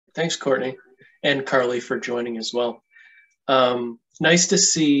Thanks, Courtney, and Carly for joining as well. Nice to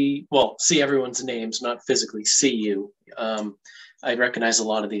see everyone's names, not physically see you. I recognize a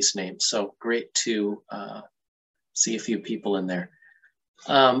lot of these names, so great to see a few people in there.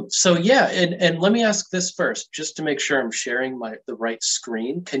 So yeah, and let me ask this first, just to make sure I'm sharing the right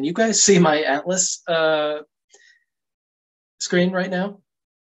screen. Can you guys see my Atlas screen right now?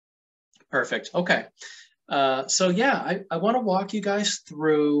 Perfect. Okay. So yeah, I want to walk you guys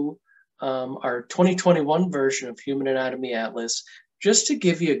through our 2021 version of Human Anatomy Atlas, just to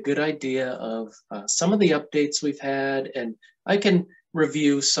give you a good idea of some of the updates we've had, and I can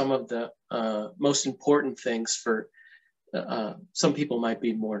review some of the most important things for some people might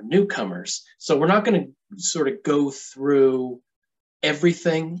be more newcomers. So we're not going to sort of go through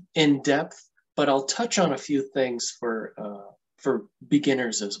everything in depth, but I'll touch on a few things for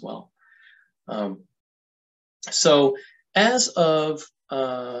beginners as well. So as of,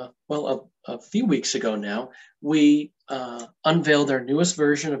 a few weeks ago now, we unveiled our newest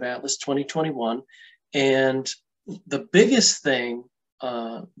version of Atlas 2021. And the biggest thing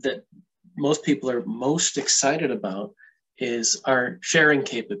that most people are most excited about is our sharing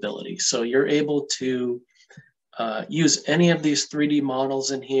capability. So you're able to use any of these 3D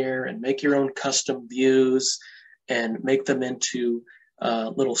models in here and make your own custom views and make them into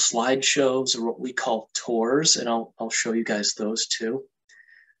little slideshows, or what we call tours, and I'll show you guys those too.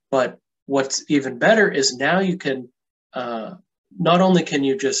 But what's even better is now you can, not only can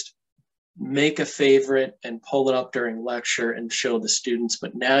you just make a favorite and pull it up during lecture and show the students,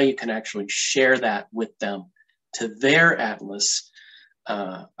 but now you can actually share that with them to their Atlas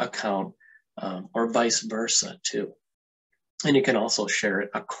account, or vice versa too. And you can also share it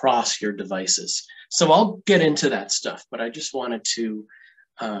across your devices. So I'll get into that stuff, but I just wanted to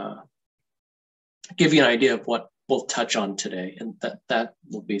give you an idea of what we'll touch on today. And that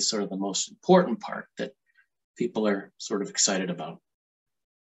will be sort of the most important part that people are sort of excited about.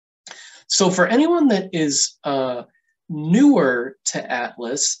 So for anyone that is newer to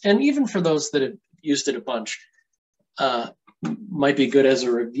Atlas, and even for those that have used it a bunch, might be good as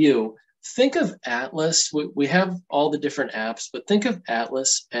a review. Think of Atlas, we have all the different apps, but think of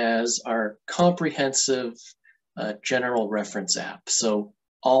Atlas as our comprehensive general reference app. So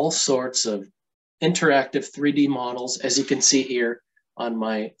all sorts of interactive 3D models, as you can see here on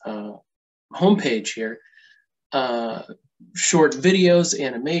my homepage here, short videos,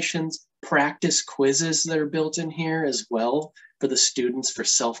 animations, practice quizzes that are built in here as well for the students for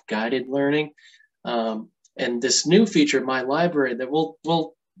self-guided learning. And this new feature, My Library, that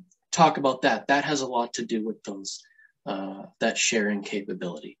we'll talk about that. That has a lot to do with those, that sharing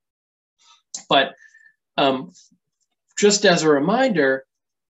capability. But just as a reminder,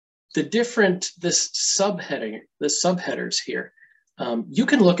 this subheaders here, you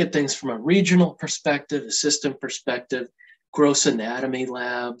can look at things from a regional perspective, a system perspective, gross anatomy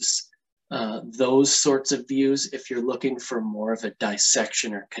labs, those sorts of views if you're looking for more of a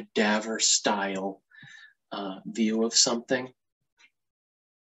dissection or cadaver style view of something.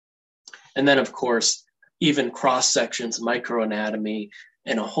 And then, of course, even cross sections, microanatomy,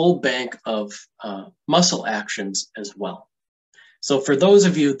 and a whole bank of muscle actions as well. So for those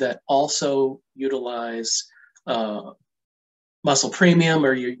of you that also utilize Muscle Premium,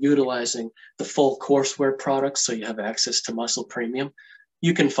 or you're utilizing the full courseware products, so you have access to Muscle Premium,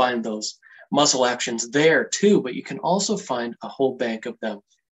 you can find those muscle actions there too, but you can also find a whole bank of them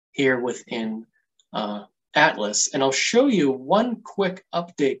here within Atlas. And I'll show you one quick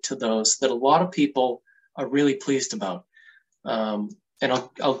update to those that a lot of people are really pleased about. And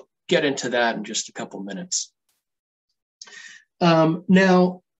I'll get into that in just a couple minutes.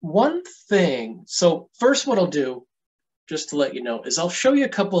 Now, one thing, so first what I'll do, just to let you know, is I'll show you a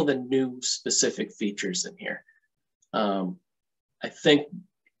couple of the new specific features in here. I think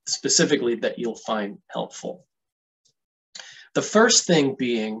specifically that you'll find helpful. The first thing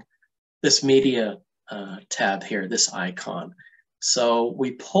being this media tab here, this icon. So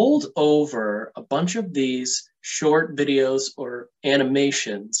we pulled over a bunch of these short videos or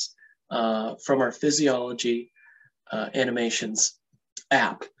animations from our physiology animations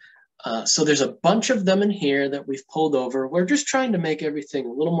app. So there's a bunch of them in here that we've pulled over. We're just trying to make everything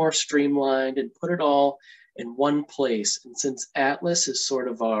a little more streamlined and put it all in one place. And since Atlas is sort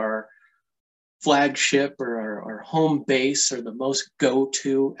of our flagship or our home base or the most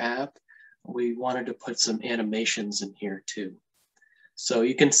go-to app, we wanted to put some animations in here too. So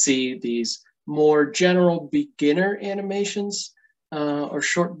you can see these more general beginner animations or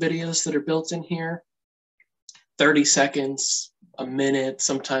short videos that are built in here. 30 seconds, a minute,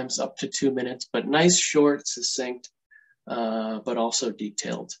 sometimes up to 2 minutes, but nice, short, succinct but also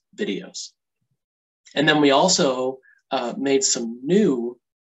detailed videos. And then we also made some new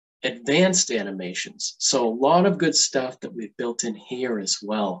advanced animations. So a lot of good stuff that we've built in here as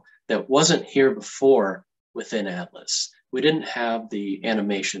well that wasn't here before within Atlas. We didn't have the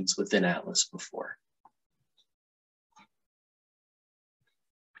animations within Atlas before.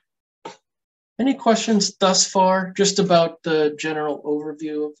 Any questions thus far, just about the general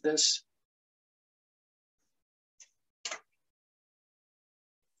overview of this?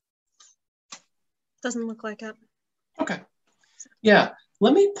 Doesn't look like it. Okay. Yeah,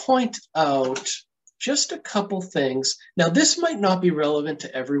 let me point out just a couple things. Now, this might not be relevant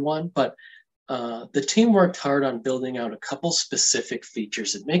to everyone, but the team worked hard on building out a couple specific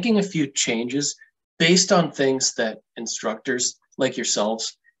features and making a few changes based on things that instructors like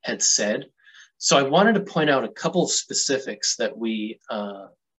yourselves had said. So I wanted to point out a couple of specifics that we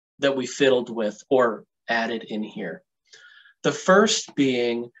fiddled with or added in here. The first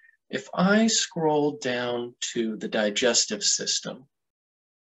being, if I scroll down to the digestive system,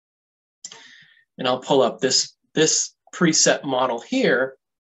 and I'll pull up this preset model here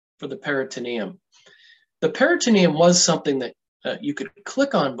for the peritoneum. The peritoneum was something that you could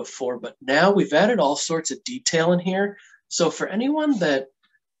click on before, but now we've added all sorts of detail in here. So for anyone that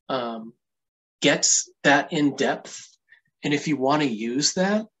gets that in depth, and if you want to use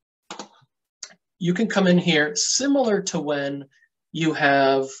that, you can come in here similar to when you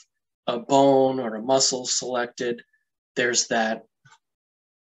have a bone or a muscle selected. There's that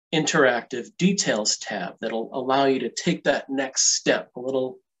interactive details tab that'll allow you to take that next step a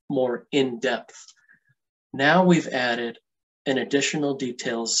little more in depth. Now we've added an additional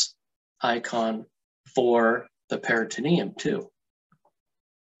details icon for the peritoneum too.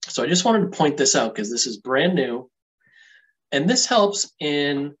 So I just wanted to point this out because this is brand new, and this helps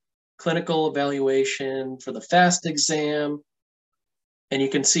in clinical evaluation for the FAST exam. And you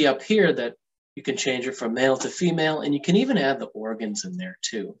can see up here that you can change it from male to female, and you can even add the organs in there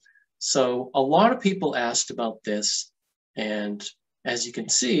too. So a lot of people asked about this, and as you can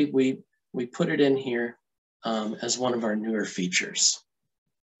see, we put it in here as one of our newer features.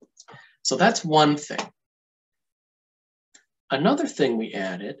 So that's one thing. Another thing we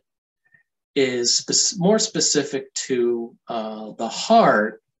added is more specific to the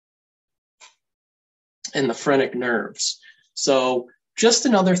heart and the phrenic nerves. So just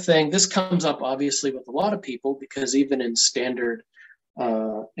another thing, this comes up obviously with a lot of people because even in standard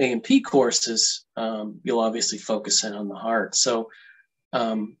A&P courses, you'll obviously focus in on the heart. So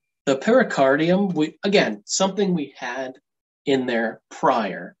the pericardium, again, something we had in there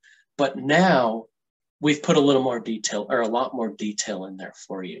prior, but now we've put a little more detail or a lot more detail in there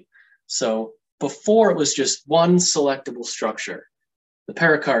for you. So before it was just one selectable structure, the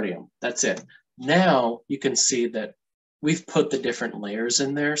pericardium, that's it. Now you can see that we've put the different layers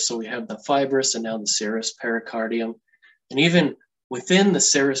in there. So we have the fibrous and now the serous pericardium. And even within the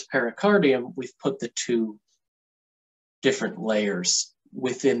serous pericardium, we've put the two different layers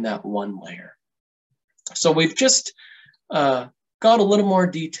within that one layer. So we've just got a little more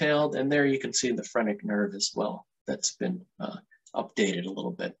detailed, and there you can see the phrenic nerve as well. That's been updated a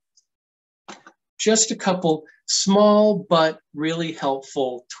little bit. Just a couple small but really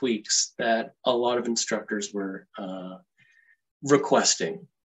helpful tweaks that a lot of instructors were requesting,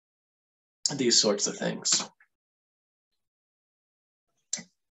 these sorts of things.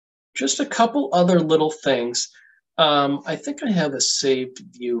 Just a couple other little things. I think I have a saved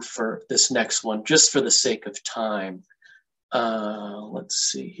view for this next one, just for the sake of time. Let's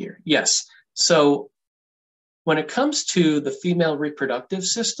see here. Yes, so when it comes to the female reproductive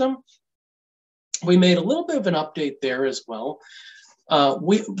system, we made a little bit of an update there as well.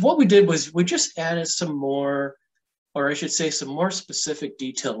 What we did was we just added some more, or I should say some more specific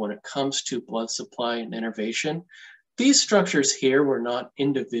detail when it comes to blood supply and innervation. These structures here were not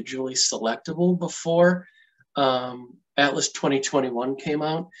individually selectable before Atlas 2021 came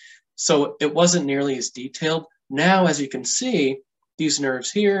out, so it wasn't nearly as detailed. Now, as you can see, these nerves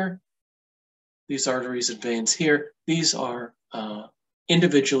here, these arteries and veins here, these are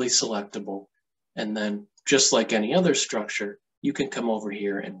individually selectable. And then just like any other structure, you can come over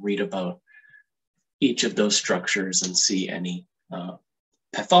here and read about each of those structures and see any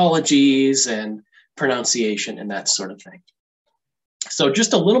pathologies and pronunciation and that sort of thing. So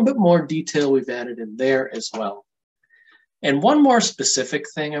just a little bit more detail we've added in there as well. And one more specific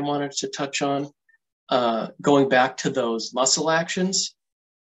thing I wanted to touch on, going back to those muscle actions,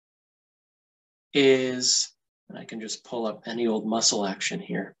 is, and I can just pull up any old muscle action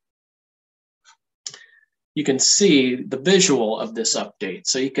here. You can see the visual of this update.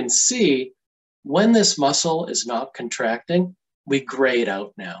 So you can see when this muscle is not contracting, we gray it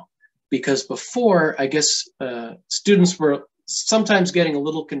out now. Because before, I guess students were sometimes getting a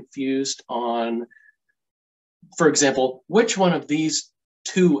little confused on, for example, which one of these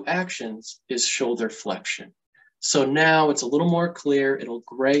two actions is shoulder flexion. So now it's a little more clear. It'll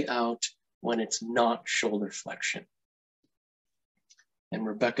gray out when it's not shoulder flexion. And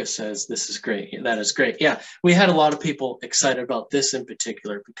Rebecca says, this is great. That is great. Yeah, we had a lot of people excited about this in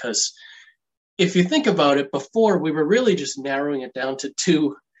particular, because if you think about it, before we were really just narrowing it down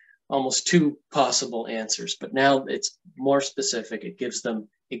to almost two possible answers, but now it's more specific. It gives them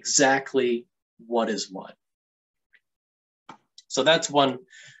exactly what is what. So that's one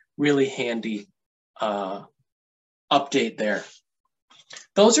really handy update there.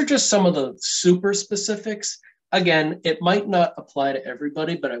 Those are just some of the super specifics. Again, it might not apply to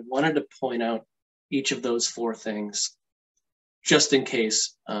everybody, but I wanted to point out each of those four things just in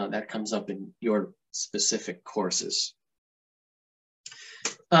case that comes up in your specific courses.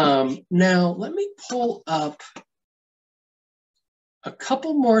 Now, let me pull up a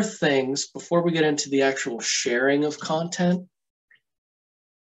couple more things before we get into the actual sharing of content.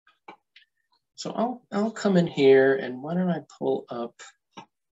 So I'll come in here, and why don't I pull up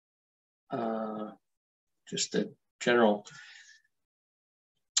just a general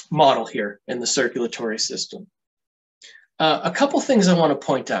model here in the circulatory system. A couple things I want to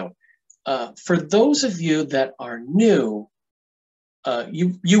point out. For those of you that are new,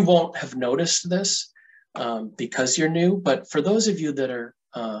 you won't have noticed this because you're new, but for those of you that are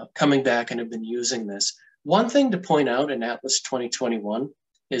coming back and have been using this, one thing to point out in Atlas 2021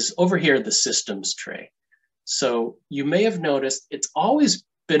 is over here, the systems tray. So you may have noticed it's always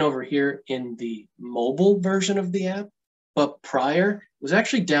been over here in the mobile version of the app, but prior it was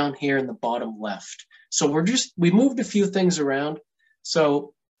actually down here in the bottom left. So we moved a few things around.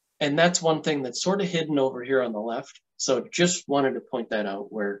 So, and that's one thing that's sort of hidden over here on the left. So just wanted to point that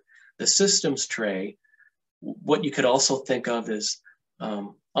out, where the systems tray, what you could also think of is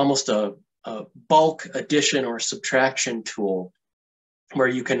almost a bulk addition or subtraction tool, where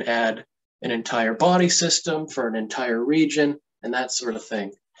you can add an entire body system for an entire region and that sort of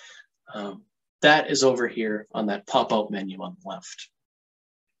thing. That is over here on that pop-out menu on the left.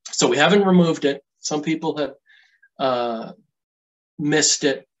 So we haven't removed it. Some people have missed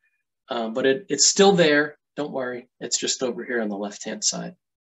it, but it's still there. Don't worry, it's just over here on the left-hand side.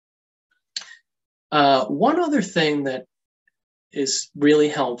 One other thing that is really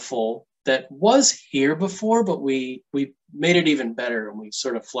helpful that was here before, but we made it even better, and we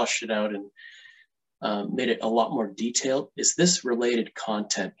sort of flushed it out and made it a lot more detailed, is this related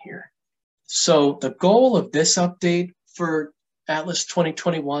content here. So the goal of this update for Atlas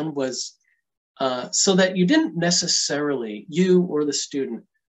 2021 was so that you didn't necessarily, you or the student,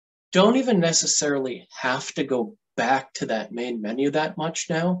 don't even necessarily have to go back to that main menu that much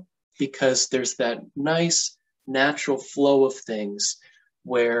now, because there's that nice natural flow of things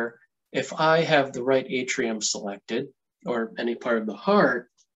where if I have the right atrium selected or any part of the heart,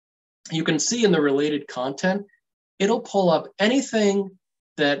 you can see in the related content, it'll pull up anything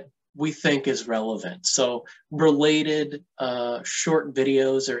that we think is relevant. So related short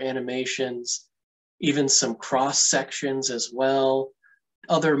videos or animations, even some cross sections as well,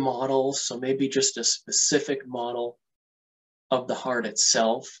 other models, so maybe just a specific model of the heart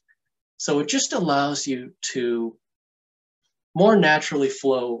itself. So it just allows you to more naturally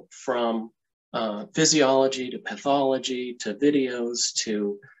flow from physiology to pathology to videos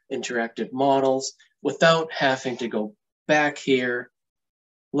to interactive models without having to go back here,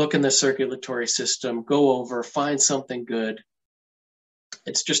 look in the circulatory system, go over, find something good.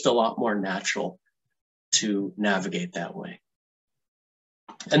 It's just a lot more natural to navigate that way.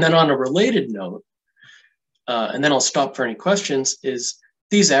 And then on a related note, and then I'll stop for any questions, is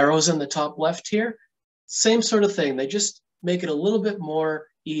these arrows in the top left here, same sort of thing. They just make it a little bit more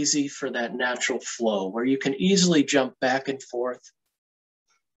easy for that natural flow where you can easily jump back and forth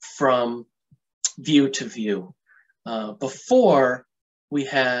from view to view. Before, we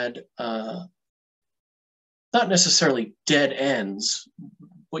had not necessarily dead ends,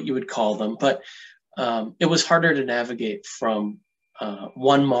 what you would call them, but it was harder to navigate from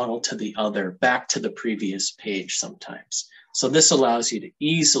one model to the other, back to the previous page sometimes. So this allows you to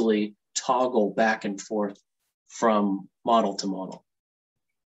easily toggle back and forth from model to model.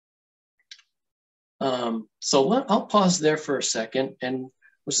 So I'll pause there for a second. And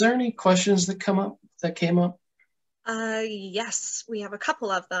was there any questions that came up? Yes, we have a couple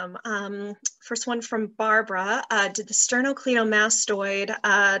of them. First one from Barbara. Did the sternocleidomastoid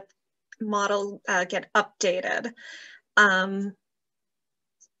model get updated?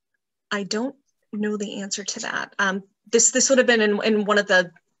 I don't know the answer to that. This would have been in one of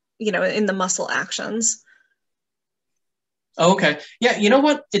the, in the muscle actions. Okay. Yeah, you know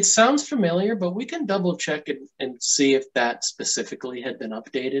what? It sounds familiar, but we can double check it and see if that specifically had been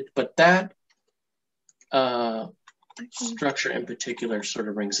updated. But that structure in particular sort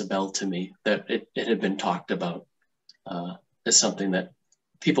of rings a bell to me, that it had been talked about as something that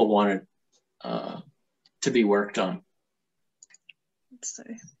people wanted to be worked on. Let's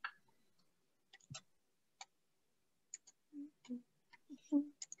see.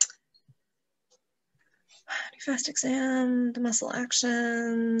 Fast exam, the muscle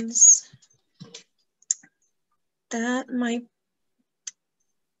actions. That might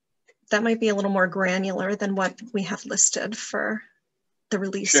be a little more granular than what we have listed for the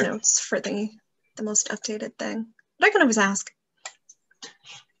release notes for the most updated thing. But I can always ask.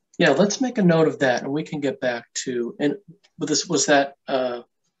 Yeah, let's make a note of that, and we can get back to. And this was that. That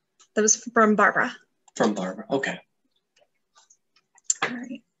was from Barbara. From Barbara. Okay. All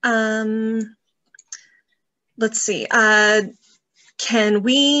right. Let's see. Can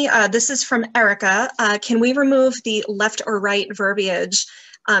we? This is from Erica. Can we remove the left or right verbiage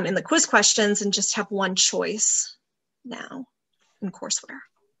in the quiz questions and just have one choice now in courseware?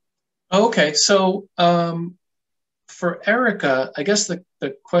 Okay, so for Erica, I guess the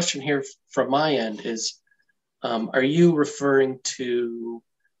question here from my end is, are you referring to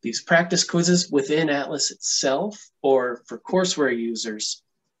these practice quizzes within Atlas itself, or for courseware users,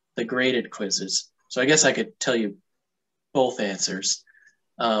 the graded quizzes? So I guess I could tell you both answers.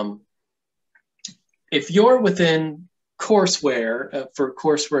 If you're within courseware, for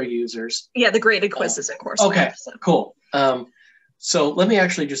courseware users. Yeah, the graded quizzes in courseware. Okay, so. Cool. So let me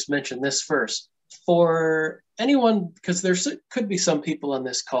actually just mention this first. For anyone, because there could be some people on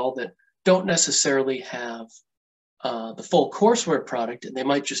this call that don't necessarily have the full courseware product, and they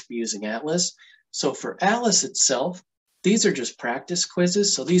might just be using Atlas. So for Atlas itself, these are just practice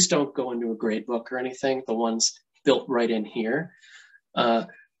quizzes. So these don't go into a grade book or anything, the ones built right in here.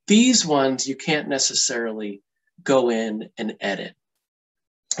 These ones you can't necessarily go in and edit.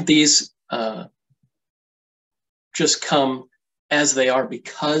 These just come as they are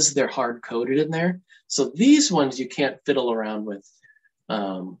because they're hard-coded in there. So these ones you can't fiddle around with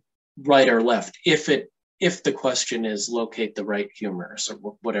right or left if the question is locate the right humerus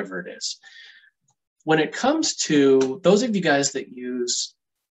or whatever it is. When it comes to those of you guys that use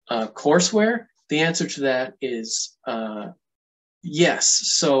courseware, the answer to that is yes.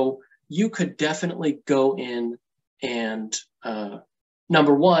 So you could definitely go in and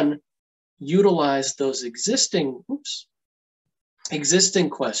number one, utilize those existing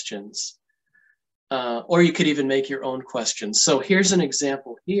questions, or you could even make your own questions. So here's an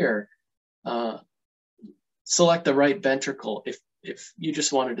example here. Select the right ventricle. If you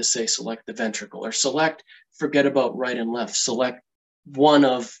just wanted to say select the ventricle, or forget about right and left, select one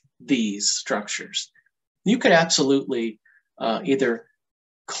of these structures. You could absolutely either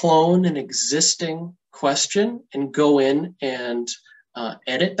clone an existing question and go in and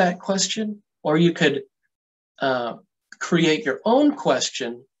edit that question, or you could create your own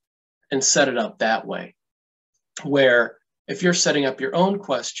question and set it up that way, where if you're setting up your own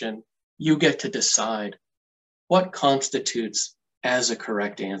question, you get to decide what constitutes as a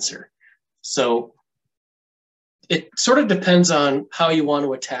correct answer. So it sort of depends on how you want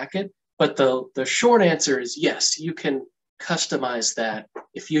to attack it, but the short answer is yes, you can customize that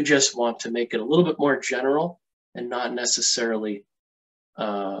if you just want to make it a little bit more general and not necessarily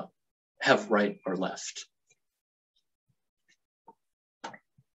have right or left.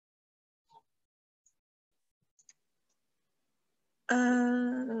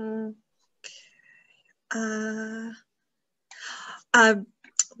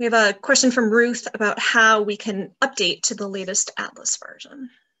 We have a question from Ruth about how we can update to the latest Atlas version.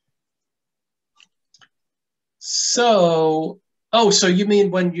 So, so you mean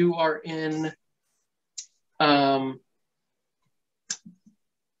when you are in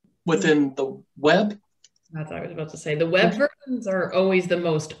within the web? That's what I was about to say. The web versions are always the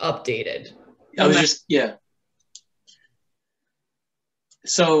most updated. Yeah.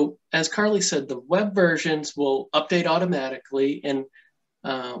 So as Carly said, the web versions will update automatically. And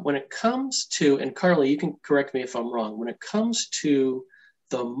when it comes to, and Carly, you can correct me if I'm wrong, when it comes to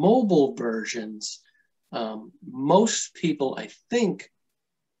the mobile versions, most people, I think,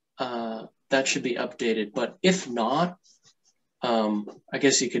 that should be updated. But if not, I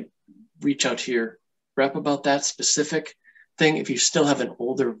guess you could reach out to your rep about that specific thing if you still have an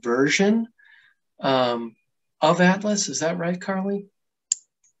older version of Atlas. Is that right, Carly?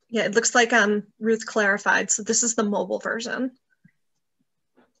 Yeah, it looks like Ruth clarified. So this is the mobile version.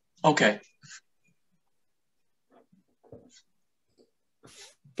 Okay.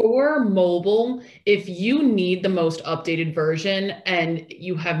 For mobile, if you need the most updated version and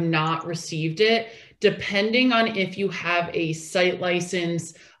you have not received it, depending on if you have a site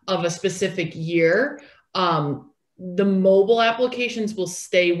license of a specific year, the mobile applications will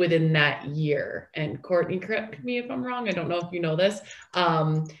stay within that year. And Courtney, correct me if I'm wrong. I don't know if you know this.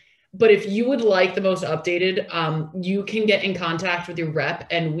 But if you would like the most updated, you can get in contact with your rep,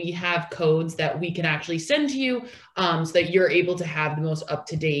 and we have codes that we can actually send to you so that you're able to have the most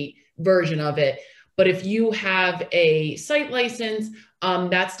up-to-date version of it. But if you have a site license,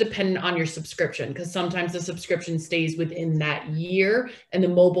 that's dependent on your subscription, because sometimes the subscription stays within that year and the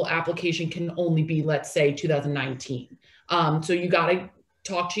mobile application can only be, let's say, 2019. So you got to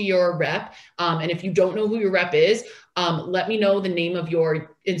talk to your rep. And if you don't know who your rep is, let me know the name of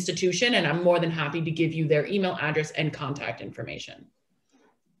your institution, and I'm more than happy to give you their email address and contact information.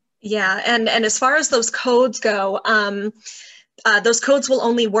 Yeah, and as far as those codes go, those codes will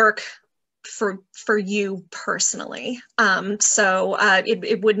only work for you personally. So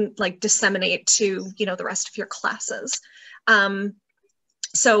it wouldn't like disseminate to, you know, the rest of your classes.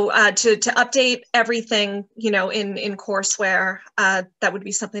 So to update everything, you know, in courseware, that would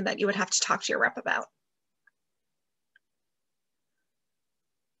be something that you would have to talk to your rep about.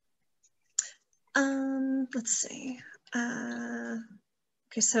 Let's see.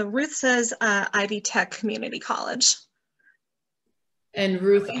 Okay, so Ruth says Ivy Tech Community College. And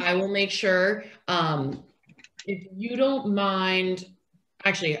Ruth, I will make sure, if you don't mind,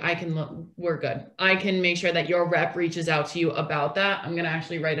 actually, we're good. I can make sure that your rep reaches out to you about that. I'm gonna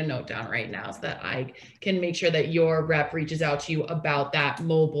actually write a note down right now so that I can make sure that your rep reaches out to you about that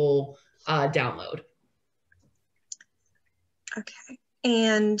mobile download. Okay,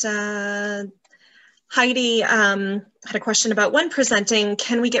 and Heidi had a question about when presenting,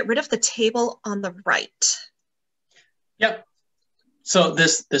 can we get rid of the table on the right? Yep. So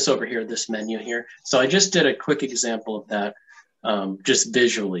this over here, this menu here. So I just did a quick example of that just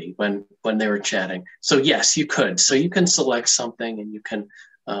visually when they were chatting. So yes, you could. So you can select something and you can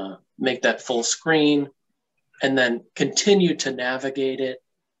make that full screen and then continue to navigate it,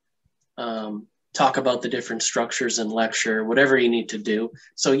 talk about the different structures in lecture, whatever you need to do.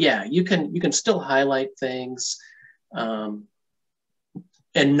 So yeah, you can still highlight things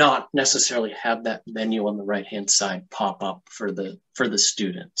and not necessarily have that menu on the right-hand side pop up for the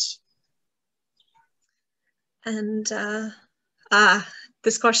students. And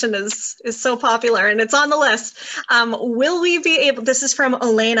this question is so popular and it's on the list. Will we be able, this is from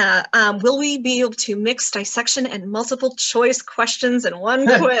Elena, will we be able to mix dissection and multiple choice questions in one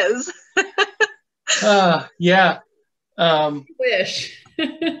quiz? Yeah. Wish.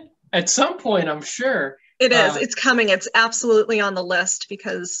 At some point, I'm sure. It is. It's coming. It's absolutely on the list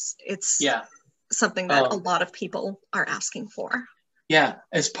because it's something that a lot of people are asking for. Yeah.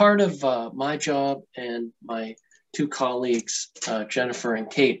 As part of my job and my two colleagues, Jennifer and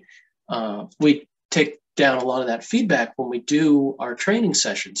Kate, we take down a lot of that feedback when we do our training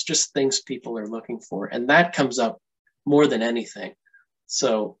sessions, just things people are looking for. And that comes up more than anything.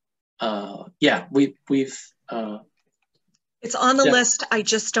 So yeah, we've it's on the list. I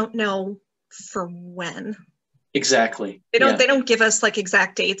just don't know for when. Exactly. They don't give us like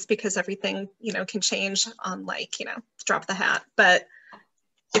exact dates because everything, you know, can change on like, you know, drop the hat, but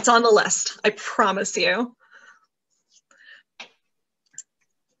it's on the list. I promise you.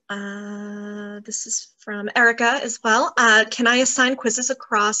 This is from Erica as well. Can I assign quizzes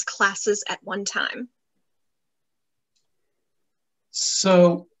across classes at one time?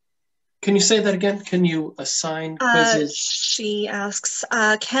 So can you say that again? Can you assign quizzes? She asks,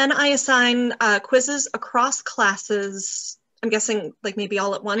 can I assign quizzes across classes? I'm guessing like maybe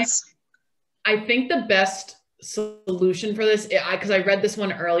all at once. I think the best solution for this, because I read this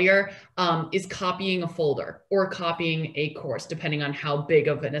one earlier, is copying a folder or copying a course, depending on how big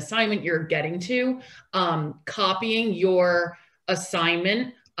of an assignment you're getting to. Copying your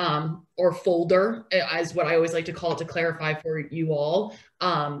assignment or folder, as what I always like to call it to clarify for you all.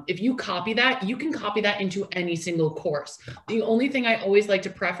 If you copy that, you can copy that into any single course. The only thing I always like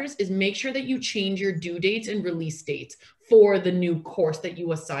to preface is make sure that you change your due dates and release dates for the new course that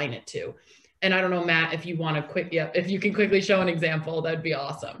you assign it to. And I don't know, Matt, if you want to if you can quickly show an example, that'd be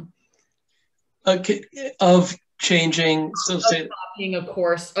awesome. Okay, of changing, so say copying a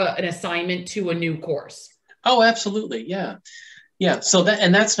course, an assignment to a new course. Oh, absolutely, yeah. Yeah, so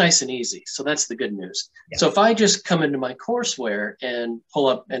that's nice and easy. So that's the good news. Yeah. So if I just come into my courseware and pull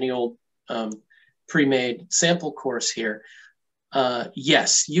up any old pre-made sample course here,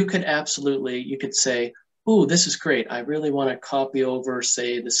 yes, you could absolutely, you could say, ooh, this is great. I really want to copy over,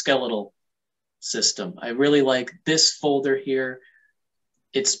 say, the skeletal system. I really like this folder here.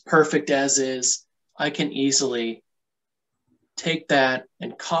 it's perfect as is, I can easily take that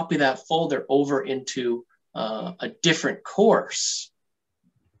and copy that folder over into a different course.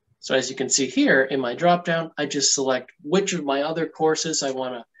 So as you can see here in my dropdown, I just select which of my other courses I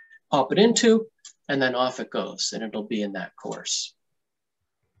want to pop it into, and then off it goes, and it'll be in that course.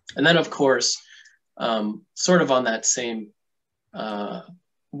 And then, of course, sort of on that same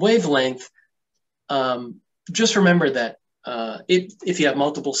wavelength, just remember that if you have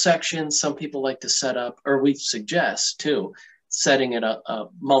multiple sections, some people like to set up, or we suggest too, setting it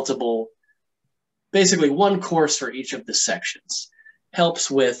up multiple, basically one course for each of the sections.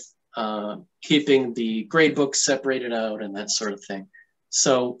 Helps with keeping the grade books separated out and that sort of thing.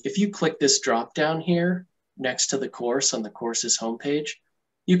 So if you click this drop down here next to the course on the course's homepage,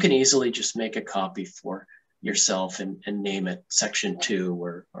 you can easily just make a copy for yourself and name it section 2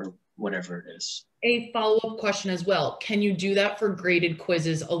 or whatever it is. A follow-up question as well. Can you do that for graded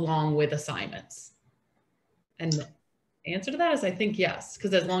quizzes along with assignments? And the answer to that is I think yes,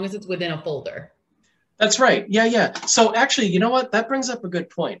 because as long as it's within a folder. That's right. Yeah. So actually, you know what? That brings up a good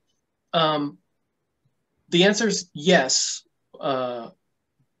point. The answer is yes,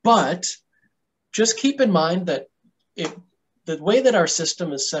 but just keep in mind that the way that our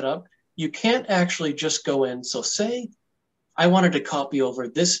system is set up, you can't actually just go in. So say I wanted to copy over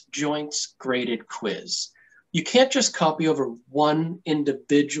this joints graded quiz. You can't just copy over one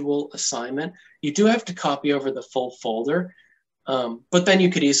individual assignment. You do have to copy over the full folder, but then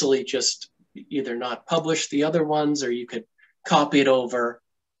you could easily just either not publish the other ones, or you could copy it over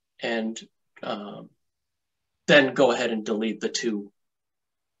and then go ahead and delete the 2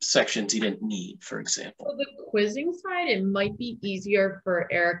 sections you didn't need, for example. For the quizzing side, it might be easier for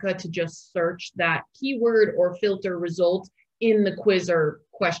Erica to just search that keyword or filter result in the quiz or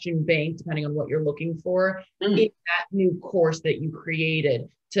question bank, depending on what you're looking for, in that new course that you created,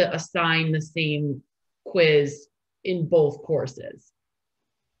 to assign the same quiz in both courses.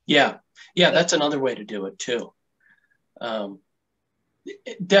 Yeah, that's another way to do it too.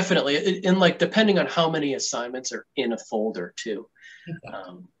 Definitely, and like depending on how many assignments are in a folder too.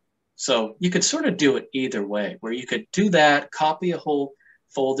 Okay. So you could sort of do it either way, where you could do that, copy a whole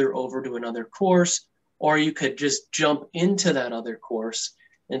folder over to another course, or you could just jump into that other course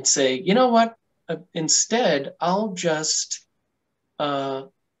and say, you know what, instead, I'll just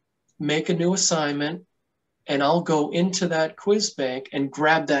make a new assignment and I'll go into that quiz bank and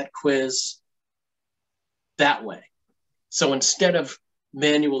grab that quiz that way. So instead of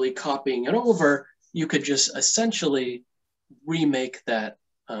manually copying it over, you could just essentially remake that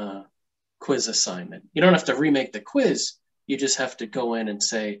quiz assignment. You don't have to remake the quiz. You just have to go in and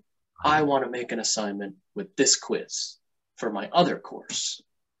say, I want to make an assignment with this quiz for my other course,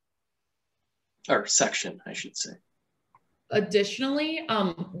 or section, I should say. Additionally,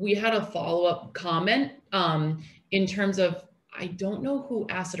 we had a follow-up comment in terms of, I don't know who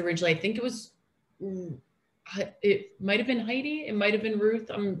asked it originally. I think it might have been Heidi. It might have been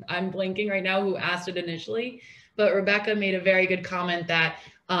Ruth. I'm blanking right now who asked it initially, but Rebecca made a very good comment that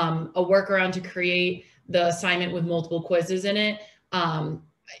a workaround to create the assignment with multiple quizzes in it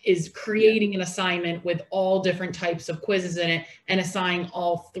is creating an assignment with all different types of quizzes in it and assigning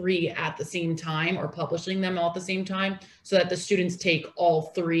all 3 at the same time, or publishing them all at the same time, so that the students take all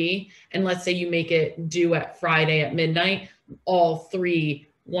 3. And let's say you make it due at Friday at midnight, all 3,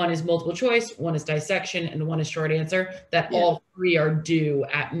 one is multiple choice, one is dissection, and one is short answer, that all 3 are due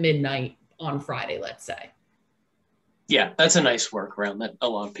at midnight on Friday, let's say. Yeah, that's a nice workaround that a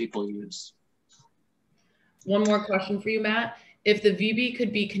lot of people use. One more question for you, Matt. If the VB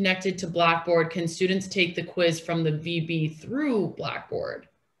could be connected to Blackboard, can students take the quiz from the VB through Blackboard?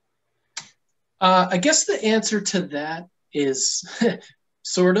 I guess the answer to that is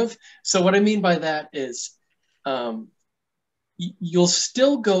sort of. So what I mean by that is it'll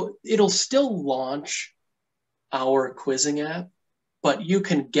still launch our quizzing app, but you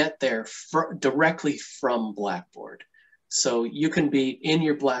can get there directly from Blackboard. So you can be in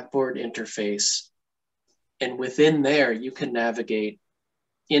your Blackboard interface, and within there, you can navigate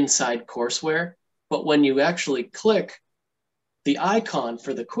inside courseware. But when you actually click the icon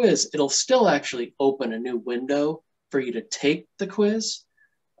for the quiz, it'll still actually open a new window for you to take the quiz.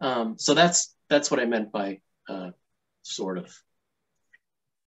 So that's what I meant by sort of.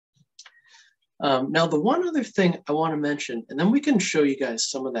 Now, the one other thing I want to mention, and then we can show you guys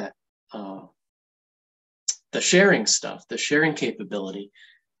some of that, the sharing stuff, the sharing capability,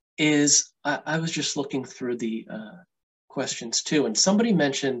 is I was just looking through the questions too, and somebody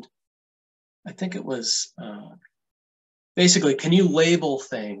mentioned, I think it was basically, can you label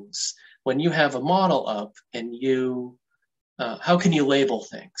things when you have a model up and you how can you label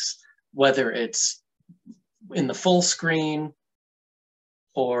things, whether it's in the full screen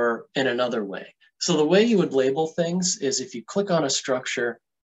or in another way. So the way you would label things is if you click on a structure,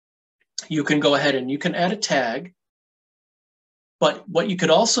 you can go ahead and you can add a tag. But what you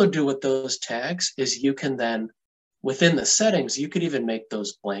could also do with those tags is you can then, within the settings, you could even make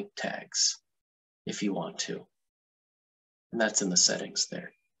those blank tags if you want to. And that's in the settings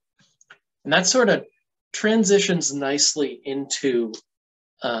there. And that sort of transitions nicely into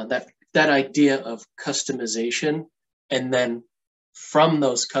that idea of customization. And then from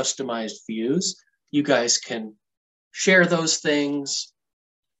those customized views, you guys can share those things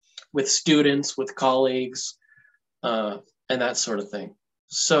with students, with colleagues, and that sort of thing.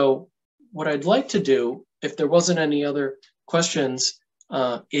 So what I'd like to do, if there wasn't any other questions,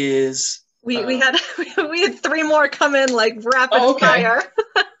 is... We had 3 more come in like rapid fire.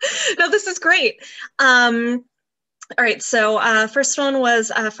 No, this is great. All right, so first one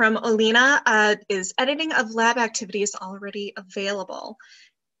was from Alina. Is editing of lab activities already available?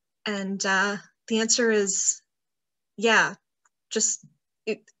 And the answer is, yeah, just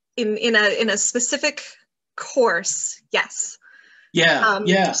in a specific course, yes.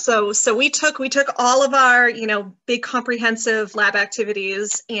 Yeah. So we took all of our, big comprehensive lab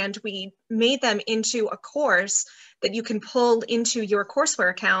activities and we made them into a course that you can pull into your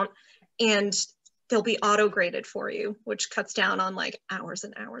courseware account, and they'll be auto graded for you, which cuts down on like hours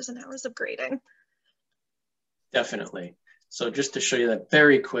and hours and hours of grading. Definitely. So just to show you that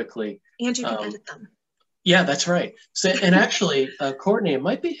very quickly. And you can edit them. Yeah, that's right. So, and actually, Courtney, it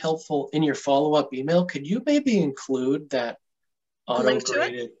might be helpful in your follow-up email. Could you maybe include that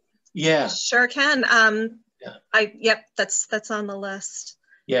auto-graded? Yeah. Sure can. Yep, that's on the list.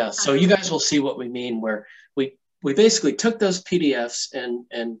 Yeah, so you guys will see what we mean, where we basically took those PDFs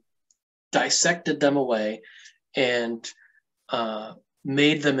and dissected them away and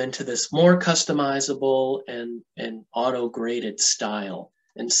made them into this more customizable and auto-graded style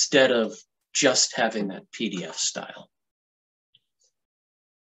instead of just having that PDF style.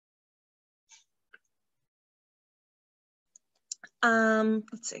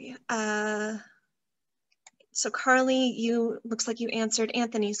 Let's see. So Carly, looks like you answered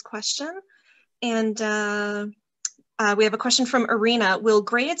Anthony's question. And we have a question from Arena. Will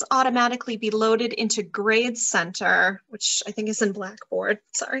grades automatically be loaded into Grade Center, which I think is in Blackboard?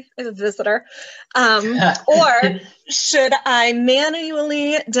 Sorry, I have a visitor. Or should I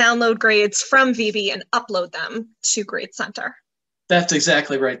manually download grades from VB and upload them to Grade Center? That's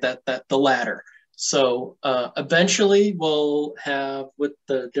exactly right, the latter. So eventually we'll have, with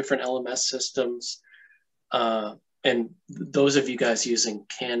the different LMS systems, and those of you guys using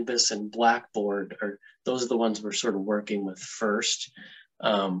Canvas and Blackboard, those are the ones we're sort of working with first.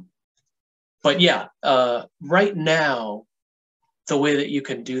 But yeah, right now, the way that you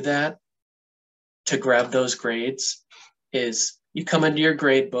can do that to grab those grades is you come into your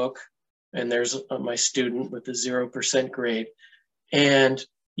grade book, and there's my student with the 0% grade, and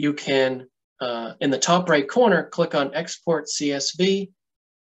you can, in the top right corner, click on Export CSV,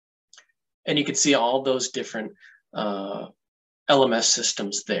 and you can see all those different LMS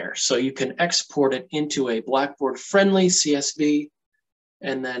systems there. So you can export it into a Blackboard-friendly CSV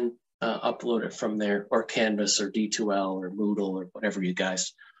and then upload it from there, or Canvas or D2L or Moodle or whatever you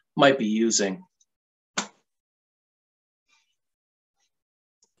guys might be using.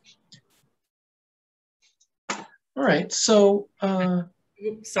 All right, so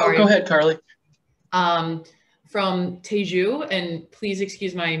sorry. Go ahead, Carly. From Teju, and please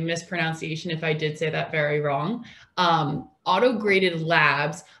excuse my mispronunciation if I did say that very wrong. Auto-graded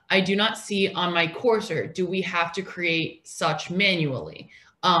labs, I do not see on my Courseware. Do we have to create such manually?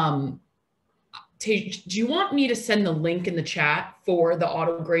 Teju, do you want me to send the link in the chat for the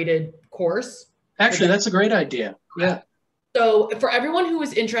auto-graded course? Actually, that's a great idea. Yeah. So for everyone who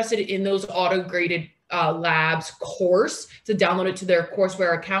is interested in those auto-graded labs course to download it to their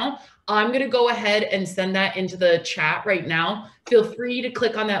Courseware account, I'm going to go ahead and send that into the chat right now. Feel free to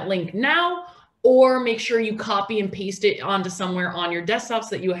click on that link now, or make sure you copy and paste it onto somewhere on your desktop so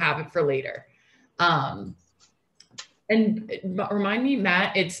that you have it for later. And remind me,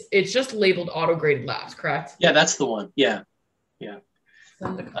 Matt, it's just labeled auto-graded labs, correct? Yeah, that's the one. Yeah.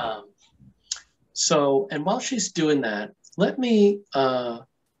 So, and while she's doing that, let me,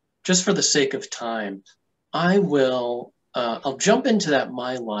 just for the sake of time, I'll jump into that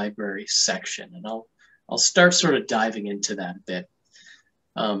My Library section, and I'll start sort of diving into that a bit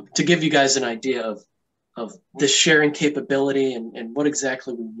to give you guys an idea of the sharing capability and what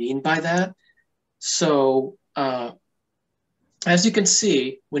exactly we mean by that. So as you can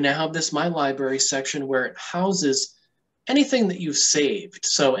see, we now have this My Library section where it houses anything that you've saved.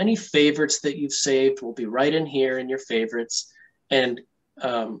 So any favorites that you've saved will be right in here in your favorites. And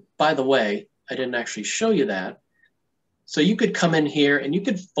by the way, I didn't actually show you that. So you could come in here and you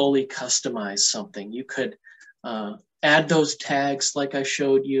could fully customize something. You could add those tags like I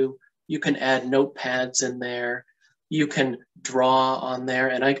showed you. You can add notepads in there. You can draw on there.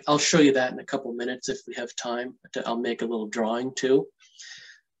 And I'll show you that in a couple minutes if we have time. I'll make a little drawing too.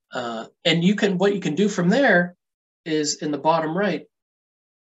 And what you can do from there is in the bottom right,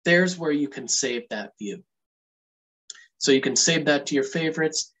 there's where you can save that view. So you can save that to your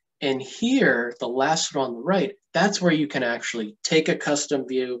favorites. And here, the last one on the right, that's where you can actually take a custom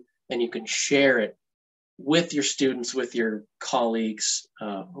view and you can share it with your students, with your colleagues,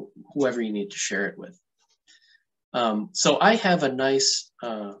 whoever you need to share it with. So I have a nice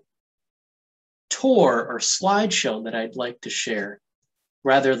tour or slideshow that I'd like to share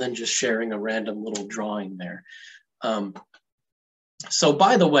rather than just sharing a random little drawing there. So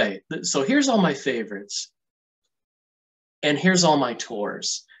by the way, so here's all my favorites and here's all my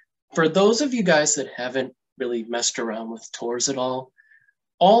tours. For those of you guys that haven't really messed around with tours at all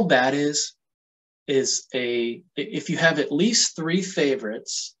that is if you have at least 3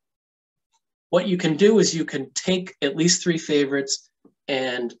 favorites, what you can do is you can take at least 3 favorites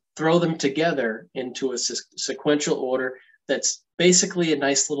and throw them together into a sequential order that's basically a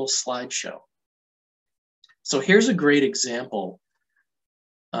nice little slideshow. So here's a great example.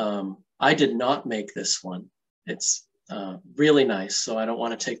 I did not make this one. It's really nice, so I don't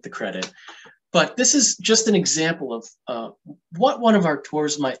want to take the credit. But this is just an example of what one of our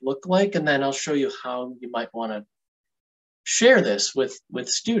tours might look like, and then I'll show you how you might want to share this with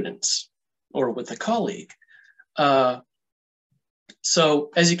students or with a colleague. So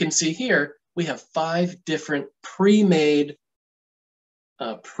as you can see here, we have 5 different pre-made,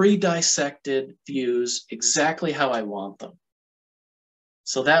 pre-dissected views exactly how I want them.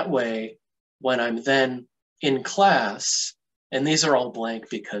 So that way, when I'm then in class, and these are all blank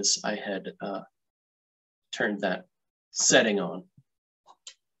because I had turned that setting on.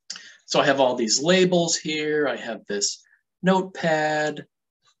 So I have all these labels here. I have this notepad.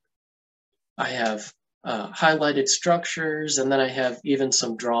 I have highlighted structures, and then I have even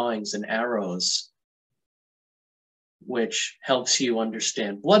some drawings and arrows, which helps you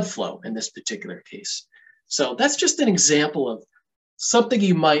understand blood flow in this particular case. So that's just an example of something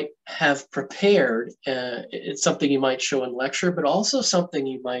you might have prepared. It's something you might show in lecture, but also something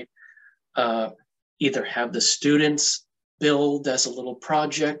you might either have the students build as a little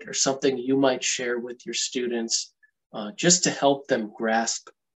project or something you might share with your students just to help them grasp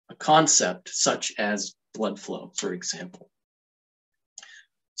a concept such as blood flow, for example.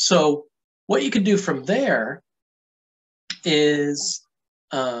 So what you can do from there is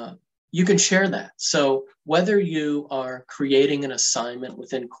you can share that. So whether you are creating an assignment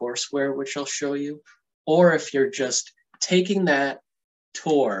within courseware, which I'll show you, or if you're just taking that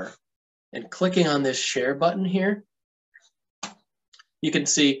tour and clicking on this share button here, you can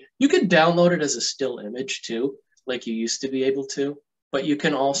see, you can download it as a still image too, like you used to be able to, but you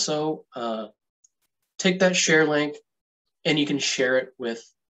can also take that share link and you can share it with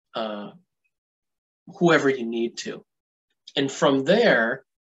whoever you need to. And from there,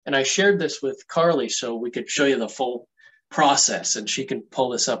 and I shared this with Carly so we could show you the full process and she can pull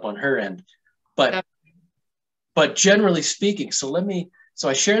this up on her end. But generally speaking, so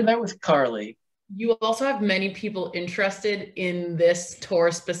I shared that with Carly. You also have many people interested in this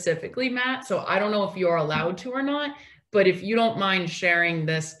tour specifically, Matt. So I don't know if you're allowed to or not, but if you don't mind sharing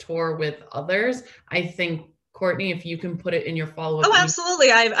this tour with others, I think, Courtney, if you can put it in your follow-up. Oh,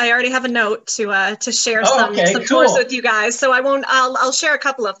 absolutely. I already have a note to share some cool. tours with you guys. So I'll share a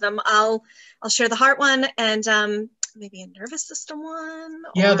couple of them. I'll share the heart one and maybe a nervous system one.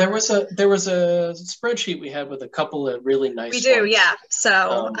 Yeah, there was a spreadsheet we had with a couple of really nice ones. We do, yeah.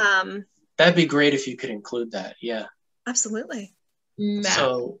 So that'd be great if you could include that. Yeah. Absolutely. Matt,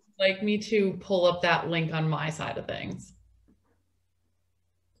 would you like me to pull up that link on my side of things?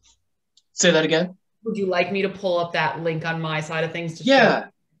 Say that again. Would you like me to pull up that link on my side of things? Yeah,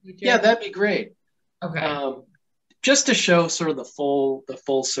 that'd be great. Okay. Just to show sort of the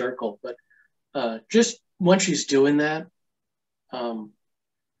full circle, but just when she's doing that,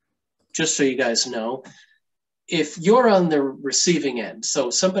 just so you guys know, if you're on the receiving end, so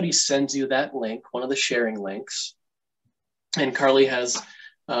somebody sends you that link, one of the sharing links, and Carly has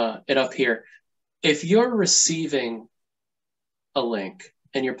it up here. If you're receiving a link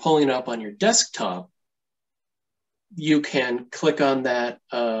and you're pulling it up on your desktop, you can click on that,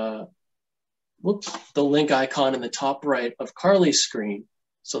 the link icon in the top right of Carly's screen.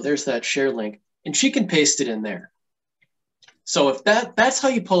 So there's that share link, and she can paste it in there. So if that's how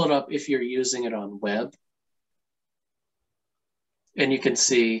you pull it up if you're using it on web. And you can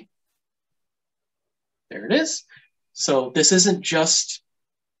see, there it is. So this isn't just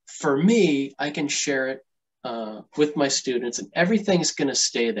for me, I can share it with my students and everything's gonna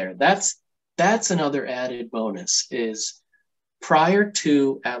stay there. That's another added bonus is prior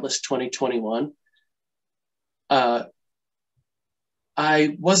to Atlas 2021,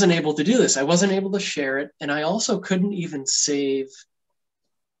 I wasn't able to do this. I wasn't able to share it. And I also couldn't even save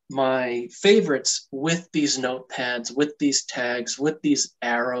my favorites with these notepads, with these tags, with these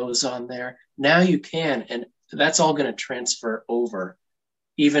arrows on there. Now you can, and that's all going to transfer over,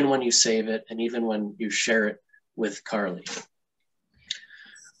 even when you save it and even when you share it with Carly.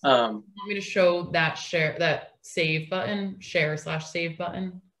 Want me to show that save button, share/save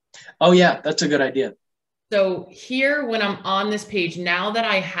button? Oh yeah, that's a good idea. So here, when I'm on this page, now that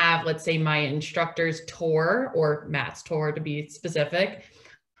I have, let's say, my instructor's tour, or Matt's tour to be specific,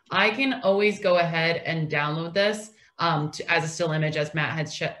 I can always go ahead and download this as a still image, as Matt had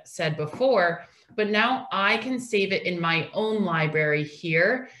said before. But now I can save it in my own library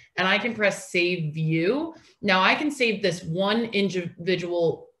here, and I can press Save View. Now I can save this one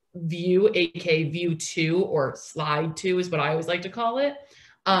individual view, aka View 2 or Slide 2 is what I always like to call it.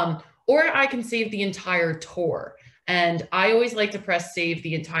 Or I can save the entire tour. And I always like to press Save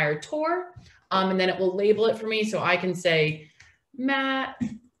the entire tour, and then it will label it for me. So I can say, Matt,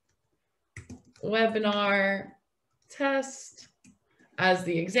 webinar test as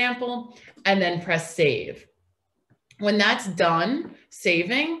the example, and then press Save. When that's done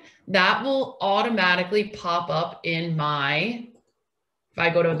saving, that will automatically pop up in my, if I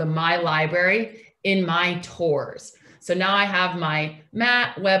go to the My Library, in my tours. So now I have my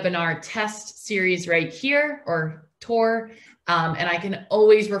Matt webinar test series right here, or tour, and I can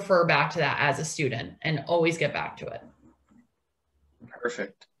always refer back to that as a student and always get back to it.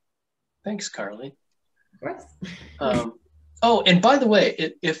 Perfect. Thanks, Carly. Of course. Oh, and by the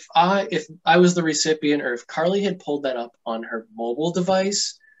way, if I was the recipient, or if Carly had pulled that up on her mobile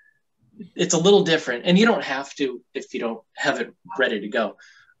device, it's a little different. And you don't have to if you don't have it ready to go.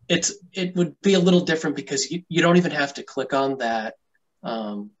 It would be a little different because you don't even have to click on that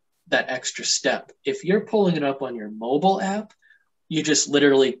extra step. If you're pulling it up on your mobile app, you just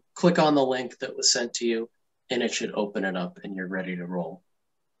literally click on the link that was sent to you, and it should open it up, and you're ready to roll.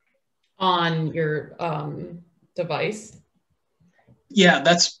 On your device? Yeah,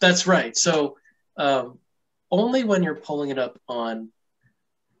 that's right. So only when you're pulling it up on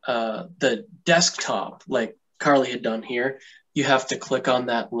the desktop, like Carly had done here, you have to click on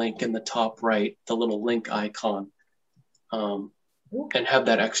that link in the top right, the little link icon, and have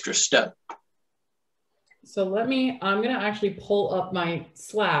that extra step. So I'm going to actually pull up my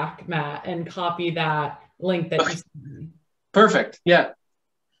Slack, Matt, and copy that link that you sent me. Perfect. Yeah.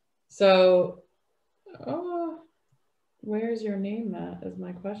 So, where's your name, Matt, is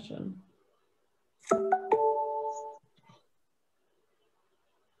my question.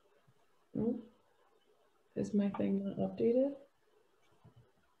 Is my thing not updated?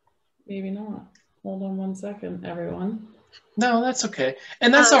 Maybe not. Hold on one second, everyone. No, that's okay.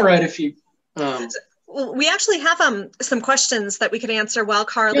 And that's all right if you... we actually have some questions that we could answer while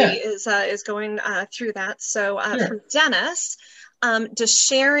Carly is going through that. So Sure. From Dennis, does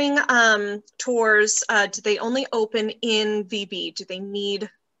sharing tours, do they only open in VB? Do they need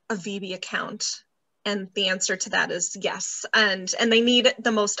a VB account? And the answer to that is yes. And they need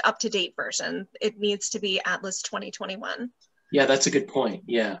the most up-to-date version. It needs to be Atlas 2021. Yeah, that's a good point.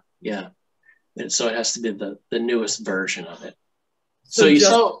 Yeah. And so it has to be the newest version of it. So you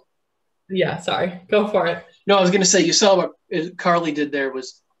saw... Yeah, sorry. Go for it. No, I was going to say, you saw what Carly did there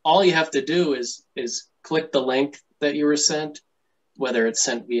was all you have to do is click the link that you were sent, whether it's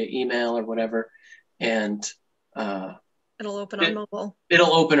sent via email or whatever, and it'll open on mobile.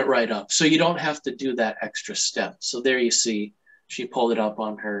 It'll open it right up. So you don't have to do that extra step. So there you see, she pulled it up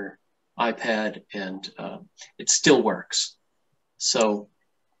on her iPad, and it still works. So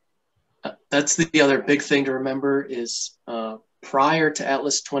that's the other big thing to remember is prior to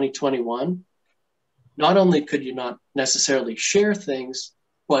Atlas 2021, not only could you not necessarily share things,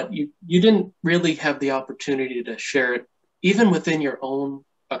 but you didn't really have the opportunity to share it even within your own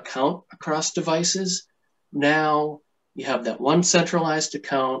account across devices. Now you have that one centralized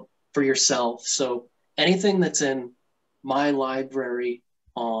account for yourself. So anything that's in My Library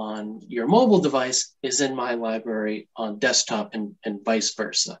on your mobile device is in My Library on desktop, and vice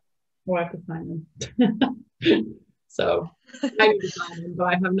versa. Oh, I have to sign in. So I need to sign in, but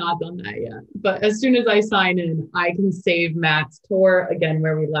I have not done that yet. But as soon as I sign in, I can save Matt's tour again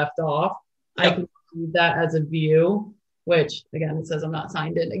where we left off. Yep. I can leave that as a view. which again, it says I'm not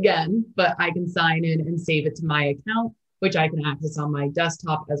signed in again, but I can sign in and save it to my account, which I can access on my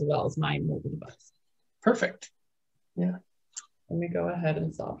desktop as well as my mobile device. Perfect. Yeah. Let me go ahead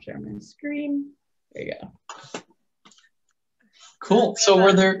and stop sharing my screen. There you go. Cool.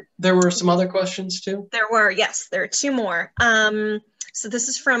 So there were some other questions too? There were, yes, there are two more. So this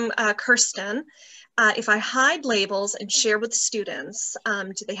is from Kirsten. If I hide labels and share with students,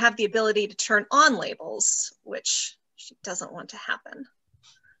 do they have the ability to turn on labels, which she doesn't want to happen?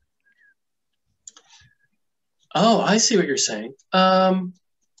 Oh, I see what you're saying. That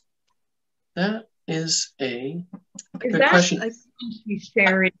is a good question.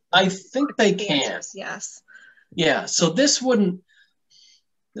 I think they can. Yes. Yeah, so that's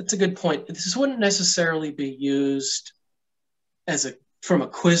a good point. This wouldn't necessarily be used from a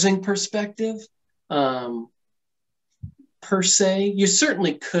quizzing perspective, per se. You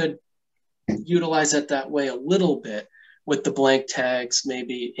certainly could utilize it that way a little bit with the blank tags,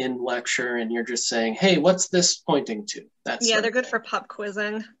 maybe in lecture, and you're just saying, hey, what's this pointing to? Yeah, they're good for pop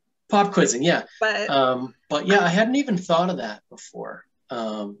quizzing. Pop quizzing, yeah. But yeah, I hadn't even thought of that before.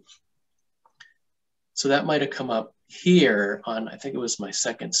 So that might have come up here on, I think it was my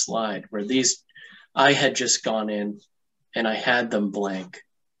second slide, where I had just gone in and I had them blank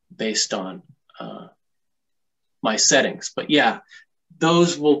based on my settings. But yeah,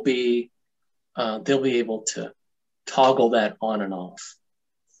 those will be, they'll be able to toggle that on and off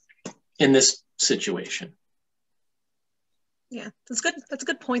in this situation. Yeah, that's good. That's a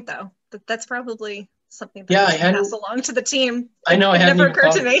good point, though. That's probably something that I can pass along to the team. I know, it never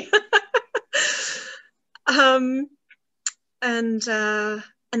occurred to me.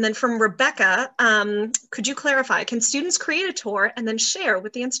 And then from Rebecca, could you clarify, can students create a tour and then share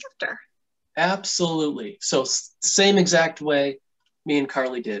with the instructor? Absolutely. So same exact way me and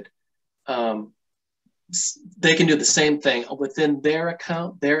Carly did. They can do the same thing within their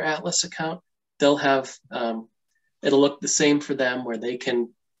account, their Atlas account. They'll have, it'll look the same for them, where they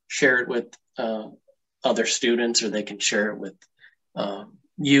can share it with other students, or they can share it with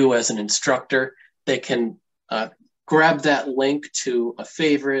you as an instructor. They can grab that link to a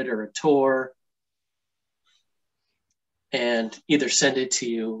favorite or a tour and either send it to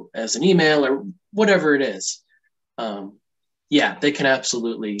you as an email or whatever it is. Yeah, they can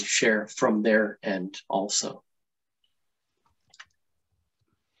absolutely share from their end also.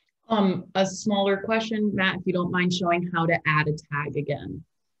 A smaller question, Matt, if you don't mind showing how to add a tag again.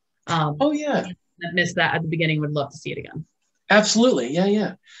 Oh yeah. I missed that at the beginning, would love to see it again. Absolutely,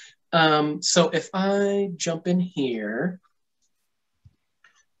 yeah. So if I jump in here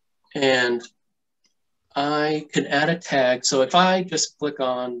and I can add a tag. So if I just click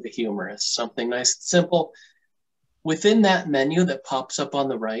on the humorous, something nice and simple, within that menu that pops up on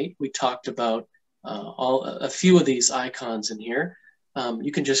the right, we talked about a few of these icons in here.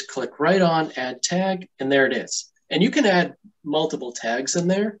 You can just click right on add tag, and there it is. And you can add multiple tags in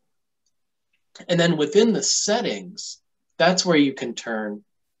there. And then within the settings, that's where you can turn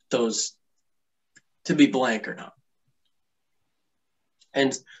those to be blank or not.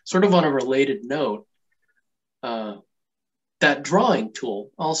 And sort of on a related note, that drawing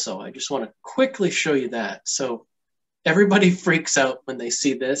tool also, I just want to quickly show you that. So everybody freaks out when they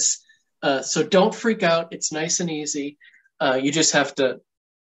see this. So don't freak out. It's nice and easy. You just have to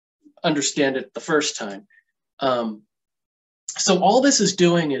understand it the first time. So all this is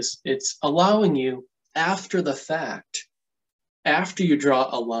doing is it's allowing you after the fact, after you draw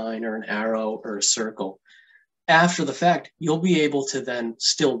a line or an arrow or a circle, after the fact, you'll be able to then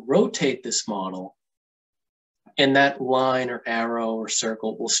still rotate this model, and that line or arrow or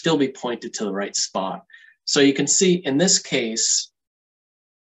circle will still be pointed to the right spot. So you can see in this case,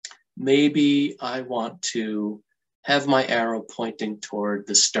 maybe I want to have my arrow pointing toward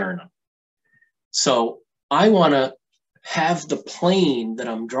the sternum. So I want to have the plane that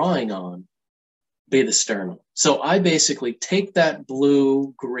I'm drawing on be the sternum. So I basically take that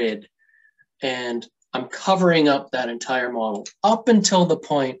blue grid and I'm covering up that entire model up until the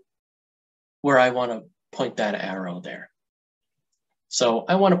point where I want to point that arrow there. So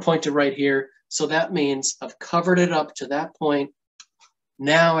I want to point it right here. So that means I've covered it up to that point.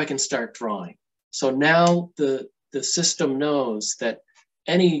 Now I can start drawing. So now the system knows that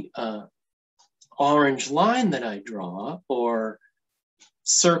any orange line that I draw or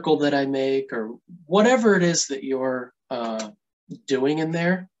circle that I make or whatever it is that you're doing in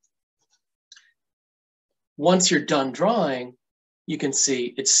there, once you're done drawing, you can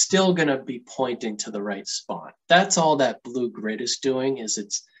see it's still going to be pointing to the right spot. That's all that blue grid is doing, is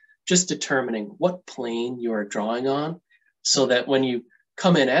it's just determining what plane you are drawing on so that when you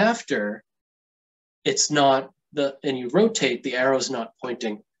come in after, it's not and you rotate, the arrow's not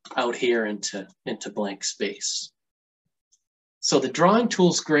pointing out here into blank space. So the drawing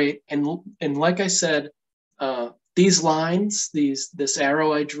tool's great. And like I said, these lines, this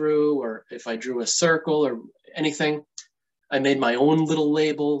arrow I drew, or if I drew a circle or anything, I made my own little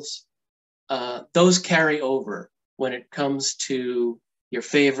labels. Those carry over when it comes to your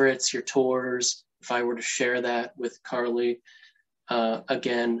favorites, your tours. If I were to share that with Carly,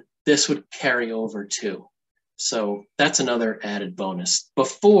 again, this would carry over too. So that's another added bonus.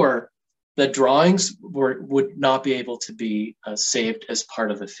 Before, the drawings would not be able to be saved as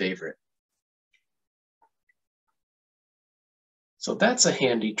part of a favorite. So that's a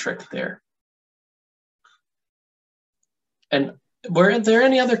handy trick there. And were there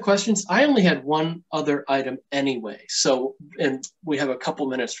any other questions? I only had one other item anyway. So, and we have a couple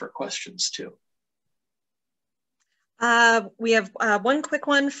minutes for questions too. We have one quick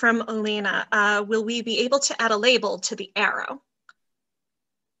one from Elena. Will we be able to add a label to the arrow?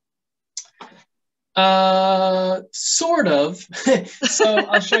 Sort of. So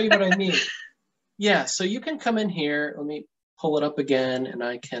I'll show you what I mean. Yeah, so you can come in here. Let me pull it up again, and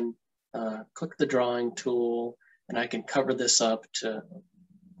I can click the drawing tool, and I can cover this up to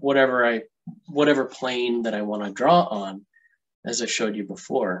whatever plane that I want to draw on, as I showed you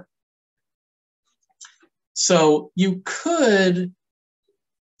before. So you could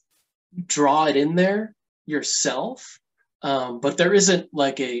draw it in there yourself, but there isn't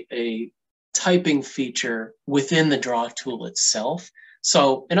like a typing feature within the draw tool itself.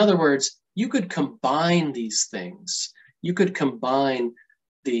 So in other words, you could combine these things. You could combine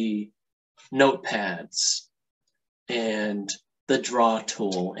the notepads and the draw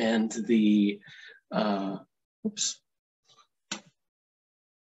tool and the, and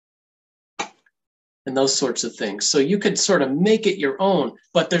those sorts of things. So you could sort of make it your own,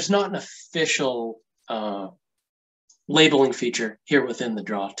 but there's not an official labeling feature here within the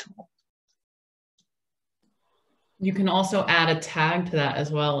draw tool. You can also add a tag to that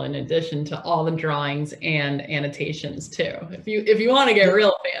as well, in addition to all the drawings and annotations too, if you want to get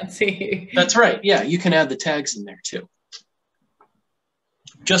real fancy. That's right. Yeah, you can add the tags in there too.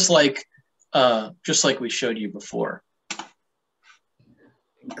 Just like we showed you before.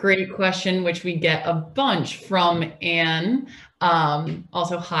 Great question, which we get a bunch from Anne.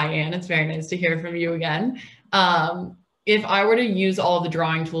 Also, hi, Anne. It's very nice to hear from you again. If I were to use all the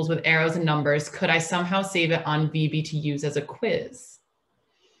drawing tools with arrows and numbers, could I somehow save it on VB to use as a quiz?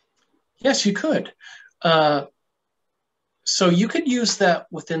 Yes, you could. So you could use that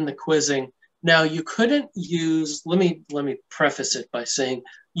within the quizzing. Now you couldn't use, let me preface it by saying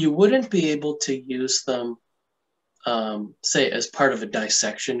you wouldn't be able to use them say as part of a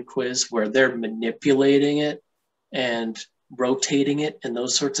dissection quiz where they're manipulating it and rotating it and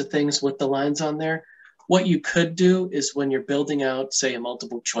those sorts of things with the lines on there. What you could do is when you're building out, say, a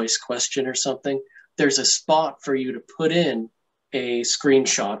multiple choice question or something, there's a spot for you to put in a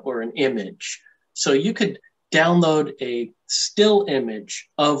screenshot or an image. So you could download a still image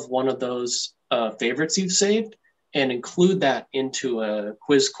of one of those favorites you've saved and include that into a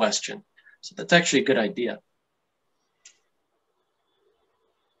quiz question. So that's actually a good idea.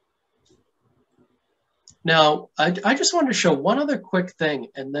 Now, I just wanted to show one other quick thing,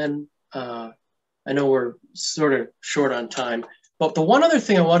 and then I know we're sort of short on time, but the one other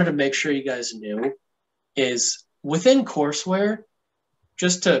thing I wanted to make sure you guys knew is within courseware,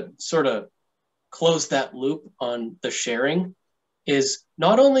 just to sort of close that loop on the sharing, is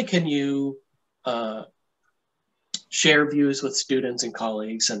not only can you share views with students and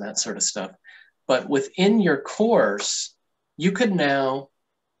colleagues and that sort of stuff, but within your course, you could now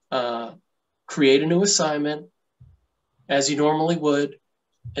create a new assignment as you normally would.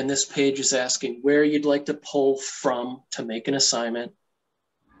 And this page is asking where you'd like to pull from to make an assignment.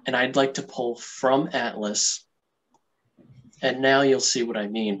 And I'd like to pull from Atlas. And now you'll see what I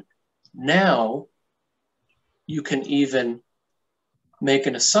mean. Now you can even make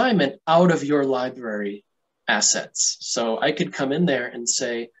an assignment out of your library assets. So I could come in there and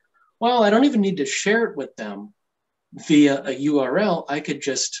say, well, I don't even need to share it with them via a URL. I could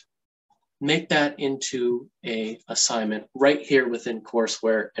just make that into a assignment right here within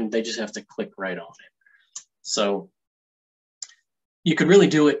courseware, and they just have to click right on it. So you could really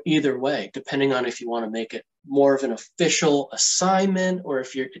do it either way, depending on if you want to make it more of an official assignment or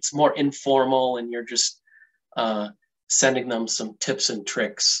if it's more informal and you're just sending them some tips and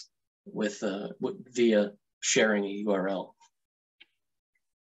tricks via sharing a URL.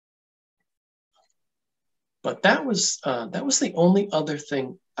 But that was the only other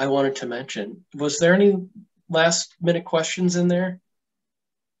thing I wanted to mention. Was there any last minute questions in there?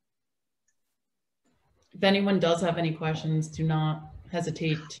 If anyone does have any questions, do not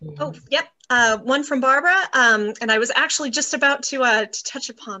hesitate to. Oh, yep. One from Barbara, and I was actually just about to touch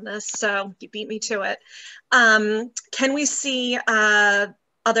upon this, so you beat me to it. Can we see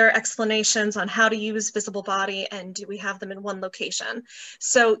other explanations on how to use Visible Body, and do we have them in one location?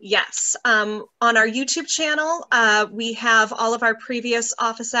 So yes, on our YouTube channel, we have all of our previous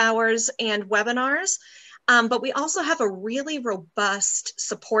office hours and webinars, but we also have a really robust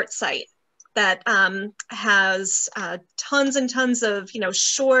support site that has tons and tons of,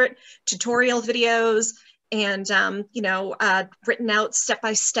 short tutorial videos and, written out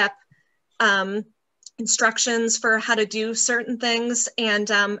step-by-step instructions for how to do certain things. And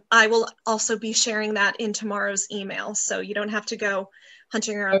I will also be sharing that in tomorrow's email. So you don't have to go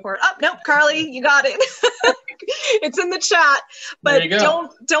hunting around for it. Oh, nope, Carly, you got it. It's in the chat, but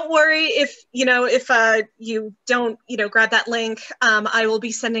don't worry if you don't grab that link. I will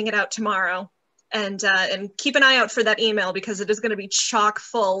be sending it out tomorrow, and keep an eye out for that email because it is going to be chock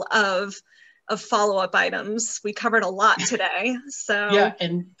full of follow-up items. We covered a lot today, so yeah.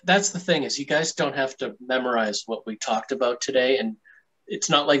 And that's the thing, is you guys don't have to memorize what we talked about today, and it's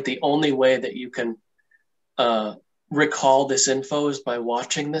not like the only way that you can recall this info is by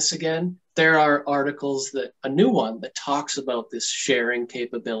watching this again. There are articles, a new one that talks about this sharing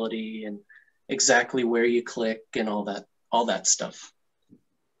capability and exactly where you click and all that stuff.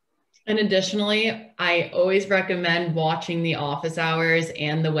 And additionally, I always recommend watching the office hours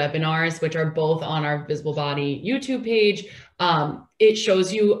and the webinars, which are both on our Visible Body YouTube page. It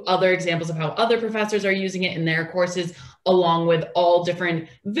shows you other examples of how other professors are using it in their courses, along with all different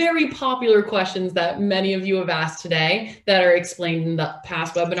very popular questions that many of you have asked today that are explained in the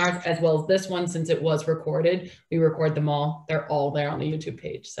past webinars, as well as this one, since it was recorded. We record them all. They're all there on the YouTube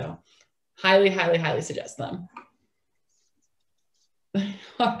page. So highly, highly, highly suggest them.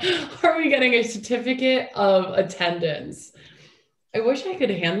 Are we getting a certificate of attendance? I wish I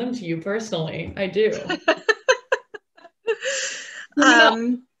could hand them to you personally. I do.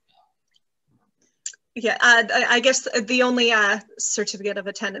 Yeah, I guess the only certificate of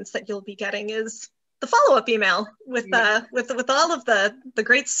attendance that you'll be getting is the follow-up email with all of the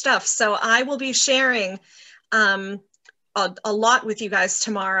great stuff. So I will be sharing a lot with you guys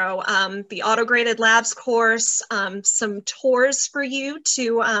tomorrow. The auto-graded labs course, some tours for you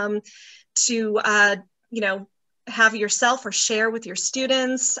to have yourself or share with your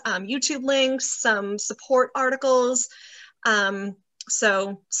students, YouTube links, some support articles.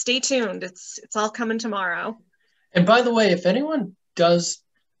 So stay tuned. It's all coming tomorrow. And by the way, if anyone does,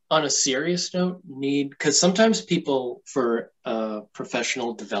 on a serious note, because sometimes people, for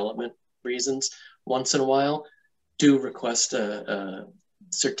professional development reasons, once in a while, do request a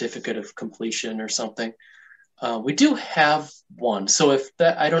certificate of completion or something. We do have one. So if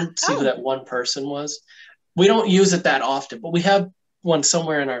that, I don't see who that one person was. We don't use it that often, but we have one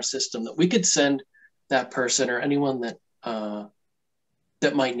somewhere in our system that we could send that person or anyone that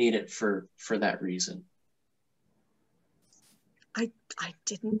that might need it for that reason. I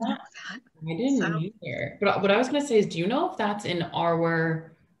didn't know that. I didn't either. But what I was going to say is, do you know if that's in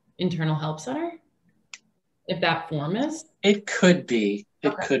our internal help center? If that form is? It could be.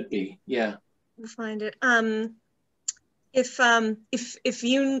 It could be. Yeah. We'll find it. If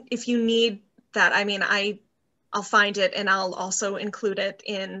you need that, I mean, I'll find it and I'll also include it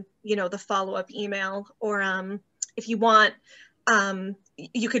in, the follow-up email, or if you want,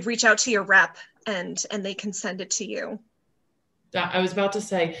 you could reach out to your rep and they can send it to you. I was about to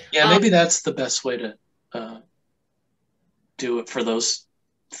say. Yeah, maybe that's the best way to do it for those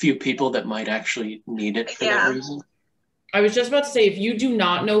few people that might actually need it for that reason. I was just about to say, if you do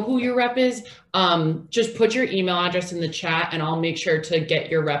not know who your rep is, just put your email address in the chat and I'll make sure to get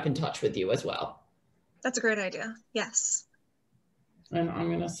your rep in touch with you as well. That's a great idea. Yes. And I'm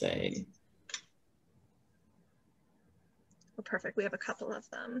going to say. Well, perfect. We have a couple of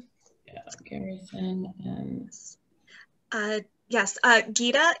them. Yeah, Garrison and. Yes,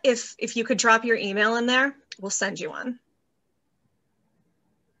 Geeta, if you could drop your email in there, we'll send you one.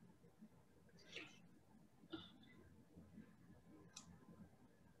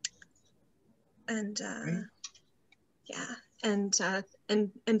 And yeah, and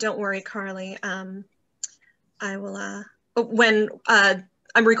don't worry, Carly. I will when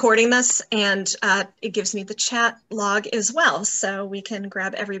I'm recording this, and it gives me the chat log as well, so we can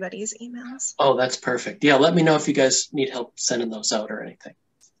grab everybody's emails. Oh, that's perfect. Yeah, let me know if you guys need help sending those out or anything.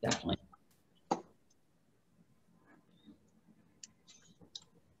 Definitely.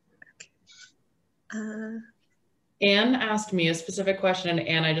 Okay. Anne asked me a specific question, and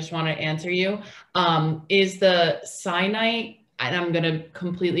Anne, I just want to answer you. Is the Cynite and I'm going to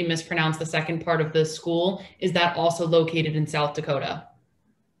completely mispronounce the second part of the school. Is that also located in South Dakota?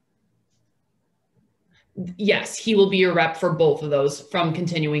 Yes, he will be your rep for both of those from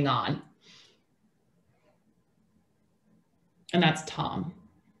continuing on. And that's Tom.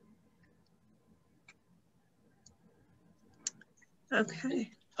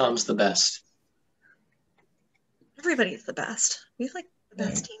 Okay. Tom's the best. Everybody's the best. We like the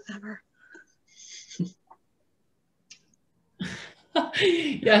best team ever.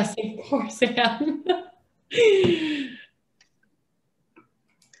 Yes, of course, Anne.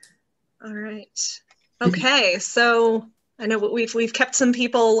 All right. Okay, so I know we've kept some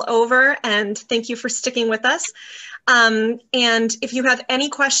people over, and thank you for sticking with us. And if you have any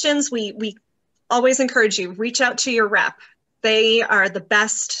questions, we always encourage you, reach out to your rep. They are the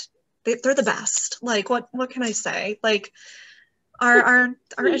best. They're the best. Like, what can I say? Like, our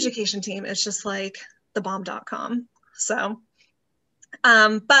education team is just like thebomb.com. So,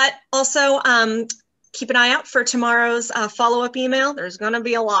 but also keep an eye out for tomorrow's follow-up email. There's going to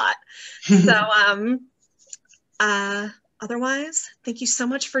be a lot. So, otherwise, thank you so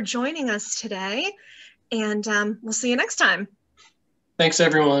much for joining us today, and we'll see you next time. Thanks,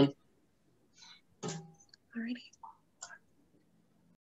 everyone. All righty.